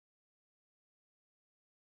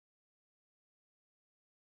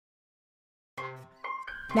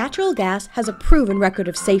Natural gas has a proven record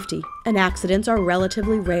of safety, and accidents are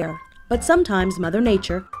relatively rare. But sometimes Mother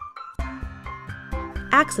Nature,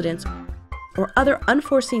 accidents, or other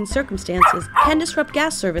unforeseen circumstances can disrupt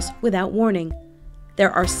gas service without warning.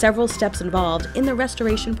 There are several steps involved in the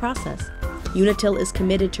restoration process. Unitil is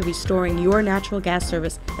committed to restoring your natural gas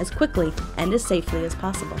service as quickly and as safely as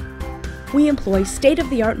possible. We employ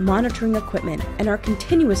state-of-the-art monitoring equipment and are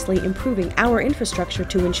continuously improving our infrastructure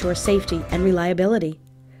to ensure safety and reliability.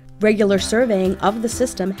 Regular surveying of the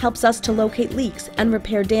system helps us to locate leaks and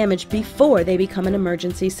repair damage before they become an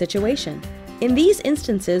emergency situation. In these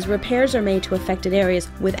instances, repairs are made to affected areas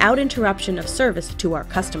without interruption of service to our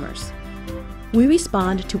customers. We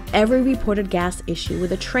respond to every reported gas issue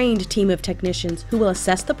with a trained team of technicians who will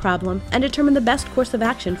assess the problem and determine the best course of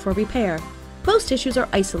action for repair. Most issues are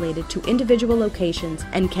isolated to individual locations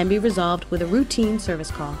and can be resolved with a routine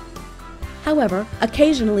service call. However,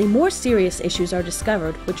 occasionally more serious issues are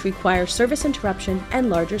discovered which require service interruption and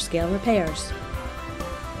larger scale repairs.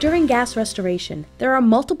 During gas restoration, there are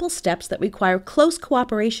multiple steps that require close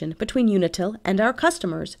cooperation between Unitil and our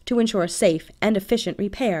customers to ensure safe and efficient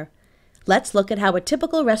repair. Let's look at how a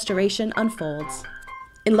typical restoration unfolds.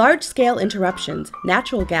 In large-scale interruptions,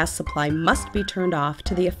 natural gas supply must be turned off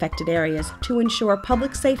to the affected areas to ensure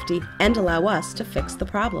public safety and allow us to fix the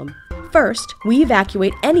problem. First, we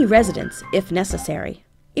evacuate any residents if necessary.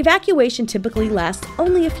 Evacuation typically lasts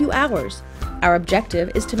only a few hours. Our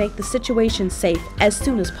objective is to make the situation safe as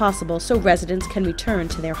soon as possible so residents can return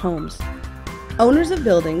to their homes. Owners of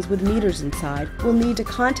buildings with meters inside will need to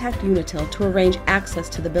contact Unitil to arrange access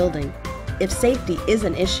to the building. If safety is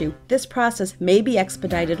an issue, this process may be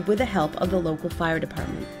expedited with the help of the local fire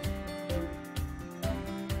department.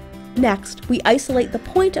 Next, we isolate the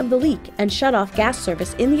point of the leak and shut off gas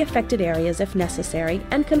service in the affected areas if necessary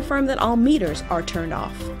and confirm that all meters are turned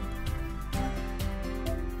off.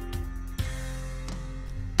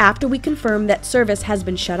 After we confirm that service has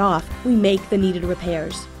been shut off, we make the needed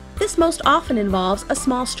repairs. This most often involves a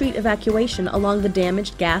small street evacuation along the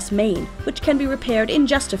damaged gas main, which can be repaired in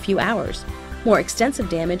just a few hours. More extensive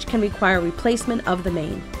damage can require replacement of the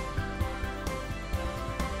main.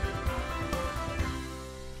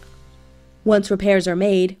 Once repairs are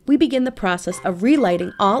made, we begin the process of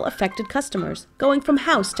relighting all affected customers, going from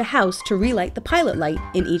house to relight the pilot light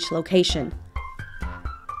in each location.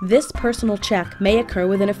 This personal check may occur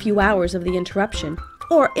within a few hours of the interruption,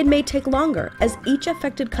 or it may take longer as each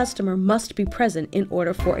affected customer must be present in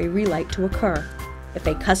order for a relight to occur. If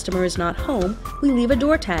a customer is not home, we leave a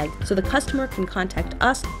door tag so the customer can contact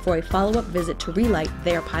us for a follow-up visit to relight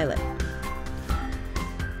their pilot.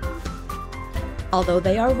 Although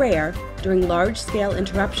they are rare, during large-scale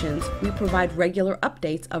interruptions, we provide regular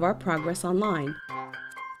updates of our progress online,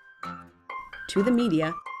 to the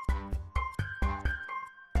media,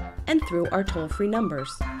 and through our toll-free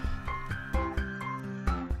numbers.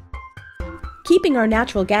 Keeping our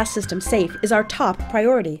natural gas system safe is our top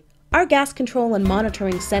priority. Our gas control and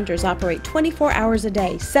monitoring centers operate 24 hours a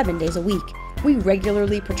day, 7 days a week. We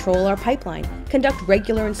regularly patrol our pipeline, conduct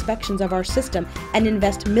regular inspections of our system, and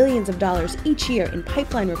invest millions of dollars each year in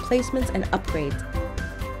pipeline replacements and upgrades.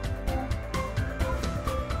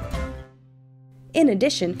 In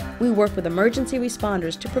addition, we work with emergency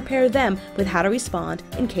responders to prepare them with how to respond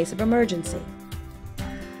in case of emergency.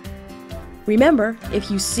 Remember,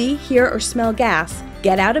 if you see, hear, or smell gas,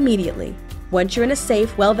 get out immediately. Once you're in a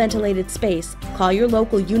safe, well-ventilated space, call your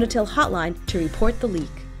local Unitil hotline to report the leak.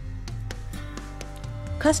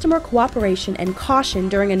 Customer cooperation and caution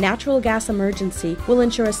during a natural gas emergency will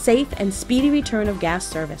ensure a safe and speedy return of gas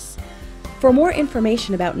service. For more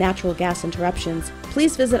information about natural gas interruptions,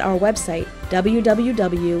 please visit our website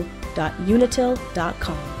www.unitil.com.